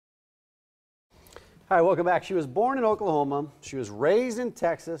Hi, welcome back. She was born in Oklahoma. She was raised in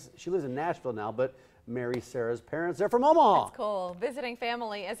Texas. She lives in Nashville now, but Mary Sarah's parents, they're from Omaha. That's cool. Visiting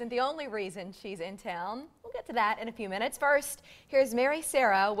family isn't the only reason she's in town. We'll get to that in a few minutes. First, here's Mary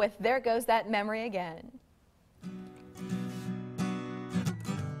Sarah with There Goes That Memory Again.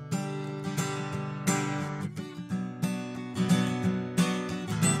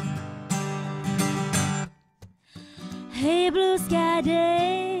 Hey, blue sky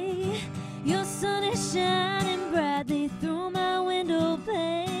day, your sun is shining brightly through my window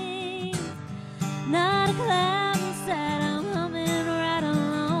pane. Not a cloud in sight, I'm humming right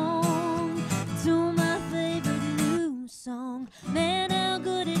along to my favorite new song. Man, how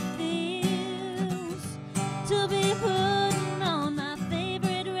good it feels to be putting on my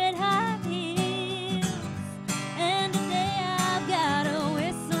favorite red high heels. And today I've got a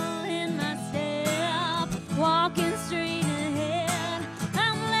whistle in my step, walking straight.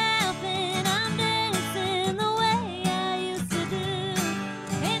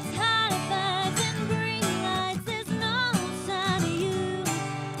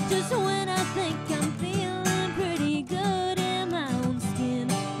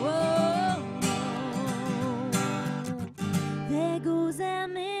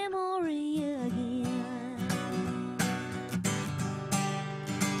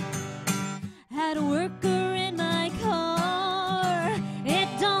 Had a worker in my car, it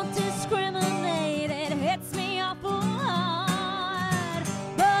don't discriminate, it hits me awful hard.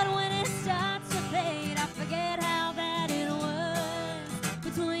 But when it starts to fade, I forget how bad it was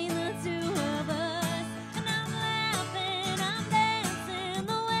between the two of us. And I'm laughing, I'm dancing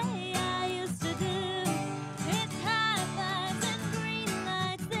the way I used to do. It's high fives and green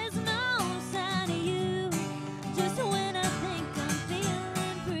lights, there's no sign of you. Just when I think I'm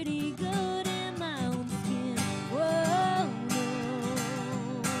feeling pretty good in my own skin, whoa,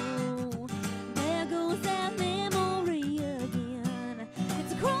 there goes that memory again.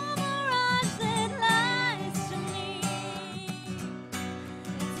 It's a cruel mirage that lies to me.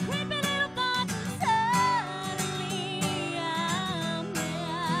 It's a creepy little thought and suddenly I'm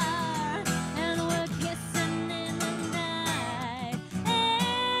there, and we're kissing in the night.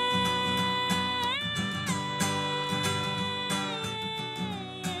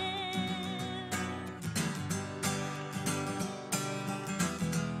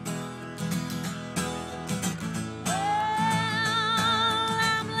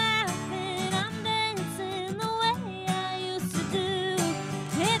 I'm laughing, I'm dancing the way I used to do.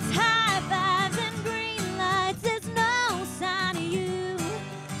 It's high fives and green lights, there's no sign of you.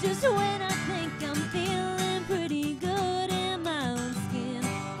 Just when I think I'm feeling pretty good in my own skin,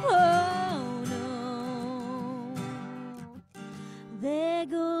 oh no, there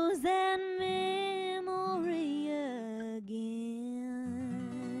goes that memory again.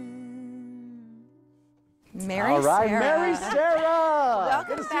 Mary All right, Sarah. Mary Sarah.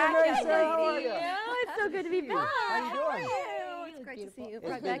 Welcome Good to see back, you, Mary young Sarah. How are lady. you? It's so good to be back. How you doing? It's great to see you. It's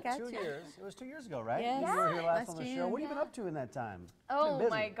Right been back at 2 you. years. It was 2 years ago, right? Yes. You were here last on the Last show. year. What have you been up to in that time? Oh Been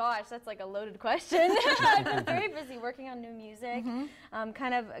my busy. gosh, that's like a loaded question. I've been very busy working on new music,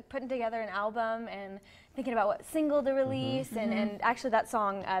 kind of putting together an album and thinking about what single to release, and actually that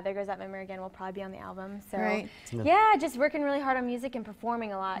song, There Goes That Memory Again, will probably be on the album. So Great. yeah, just working really hard on music and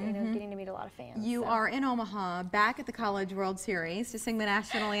performing a lot, you know, getting to meet a lot of fans. You so. are in Omaha, back at the College World Series to sing the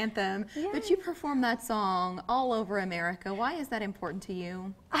National Anthem, but you perform that song all over America. Why is that important to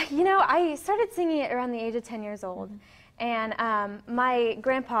you? You know, I started singing it around the age of 10 years old. And my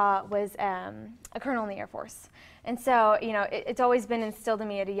grandpa was a colonel in the Air Force. And so, you know, it's always been instilled in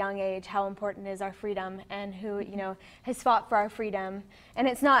me at a young age how important is our freedom and who, you know, has fought for our freedom. And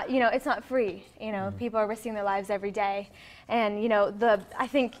it's not, you know, it's not free. You know, people are risking their lives every day. And, you know, I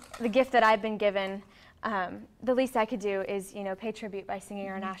think the gift that I've been given, the least I could do is, you know, pay tribute by singing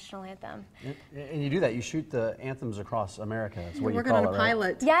our national anthem. And you do that. You shoot the Anthems Across America. That's what We're you call working on it, a right?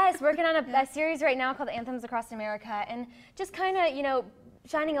 pilot. Yes, working on a series right now called Anthems Across America, and just kind of, you know,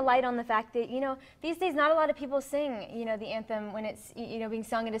 shining a light on the fact that, you know, these days not a lot of people sing, you know, the anthem when it's, you know, being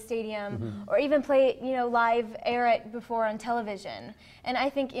sung at a stadium or even play it, you know, live, air it before on television. And I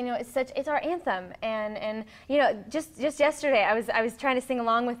think, you know, it's our anthem. And you know, just yesterday I was trying to sing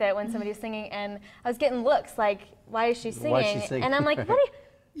along with it when somebody was singing, and I was getting looks like, why is she singing? Why is she singing? And I'm like,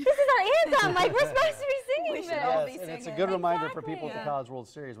 this is our anthem. Like, we're supposed to be singing We this. should all be Yes, and it's a singing. good reminder for Exactly. people at the College World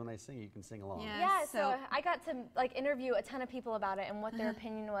Series when they sing, you can sing along. Yeah, so I got to like interview a ton of people about it and what their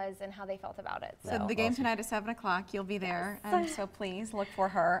opinion was and how they felt about it. So the game tonight is 7 o'clock. You'll be there, so please look for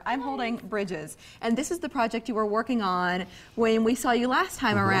her. I'm holding Bridges, and this is the project you were working on when we saw you last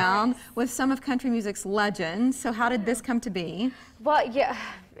time around with some of country music's legends. So how did this come to be? Well, yeah,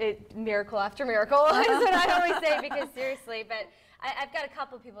 miracle after miracle is what I always say, because seriously, but I've got a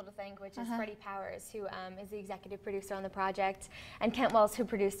couple of people to thank, which is Freddie Powers, who is the executive producer on the project, and Kent Wells, who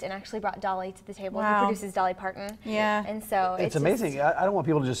produced and actually brought Dolly to the table. Wow. He produces Dolly Parton. Yeah. And so It's amazing. I don't want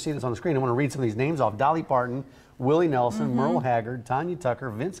people to just see this on the screen. I want to read some of these names off. Dolly Parton, Willie Nelson, Merle Haggard, Tanya Tucker,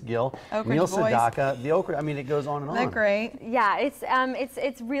 Vince Gill, Oak Neil Ridge Boys. Sedaka, the Oak Ridge. I mean, it goes on and on. They're great. Yeah,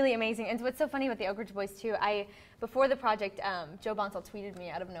 it's really amazing. And what's so funny about the Oak Ridge Boys too, before the project, Joe Bonsall tweeted me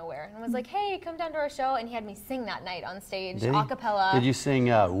out of nowhere and was like, "Hey, come down to our show," and he had me sing that night on stage, Did he? a cappella. Did you sing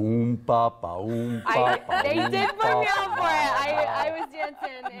Papa, Papa? They did put me out for it. I was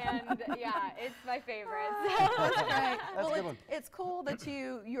dancing, and yeah, it's my favorite. That's great. That's a good one. It's cool that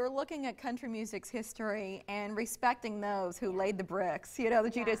you're looking at country music's history and respecting those who laid the bricks. You know,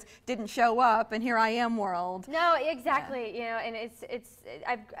 that you just didn't show up and here I am world. No, exactly. You know, and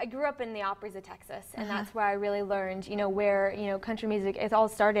I grew up in the operas of Texas, and that's where I really learned, you know, where, you know, country music it all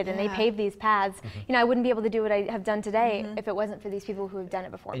started, and they paved these paths. You know, I wouldn't be able to do what I have done today if it wasn't for these people who have done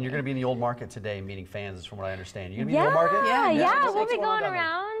it before. And me. you're going to be in the Old Market today meeting fans, from what I understand. You're going to be in the Old Market? Yeah, Just we'll be take someone going down there.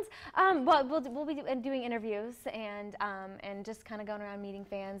 around. Well, we'll be doing interviews and just kind of going around meeting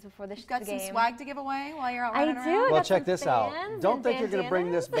fans before the You've got the some game. swag to give away while you're out I running do. around? I Well, got check some this out. fans Don't and think you're going to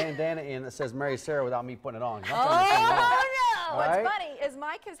bring this bandanas. bandana in that says Mary Sarah without me putting it on. I'm trying to sing along. Oh, no! All What's right? funny is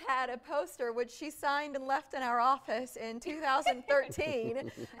Mike has had a poster which she signed and left in our office in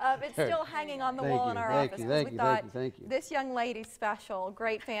 2013. It's still hanging on the Thank wall you, in our thank office. you, 'cause thank we you, thought thank you, thank you. this young lady's special,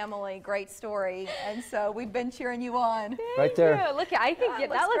 great family, great story, and so we've been cheering you on. Right there. Yeah, look, I think That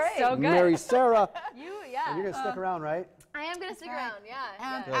that looks looks great. so good. Mary Sarah. Yeah. And you're going to stick around, right? I am gonna stick right. around.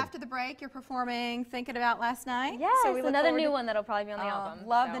 Yeah. Good. After the break, you're performing Thinking About Last Night. Yes, so we look another forward new to- one that'll probably be on the album.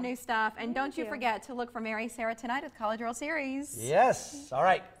 Love so. the new stuff. And don't you you. forget to look for Mary Sarah tonight at the College World Series. Yes. All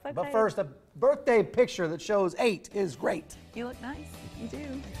right. But excited. first, a birthday picture that shows 8 is great. You look nice. You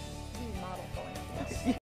do.